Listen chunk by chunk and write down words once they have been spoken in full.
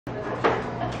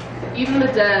Even the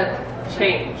dead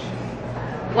change.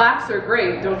 Laughs are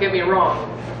great, don't get me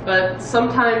wrong, but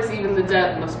sometimes even the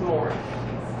dead must mourn.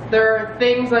 There are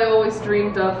things I always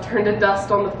dreamed of turned to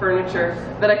dust on the furniture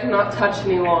that I cannot touch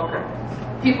any longer.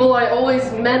 People I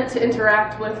always meant to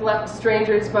interact with left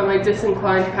strangers by my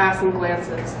disinclined passing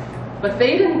glances. But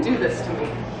they didn't do this to me.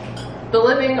 The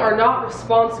living are not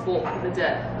responsible for the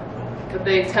dead, but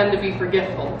they tend to be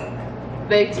forgetful.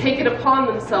 They take it upon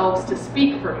themselves to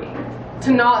speak for me,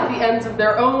 to knot the ends of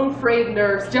their own frayed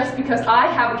nerves just because I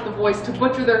haven't the voice to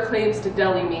butcher their claims to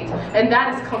deli meat, and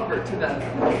that is comfort to them.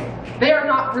 They are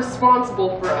not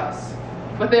responsible for us,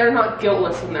 but they are not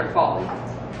guiltless in their folly.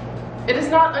 It is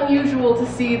not unusual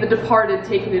to see the departed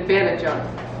taken advantage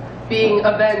of, being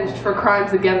avenged for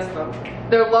crimes against them,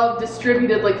 their love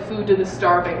distributed like food to the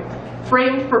starving,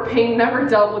 framed for pain never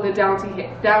dealt with a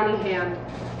downy hand,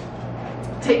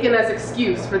 taken as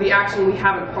excuse for the action we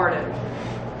have imparted.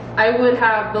 I would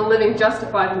have the living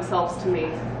justify themselves to me,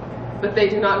 but they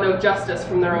do not know justice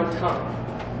from their own tongue.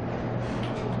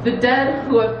 The dead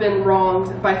who have been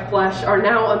wronged by flesh are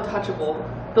now untouchable.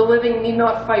 The living need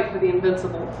not fight for the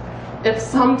invincible. If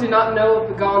some do not know of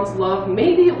the gone's love,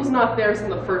 maybe it was not theirs in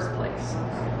the first place.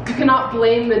 You cannot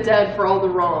blame the dead for all the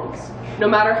wrongs, no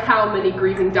matter how many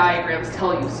grieving diagrams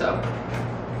tell you so.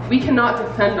 We cannot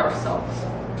defend ourselves.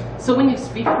 So when you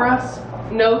speak for us,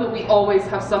 know that we always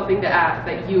have something to add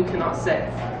that you cannot say.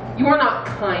 You are not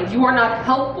kind, you are not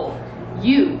helpful,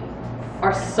 you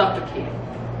are suffocating.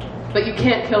 But you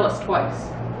can't kill us twice,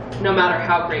 no matter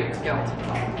how great your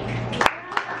guilt.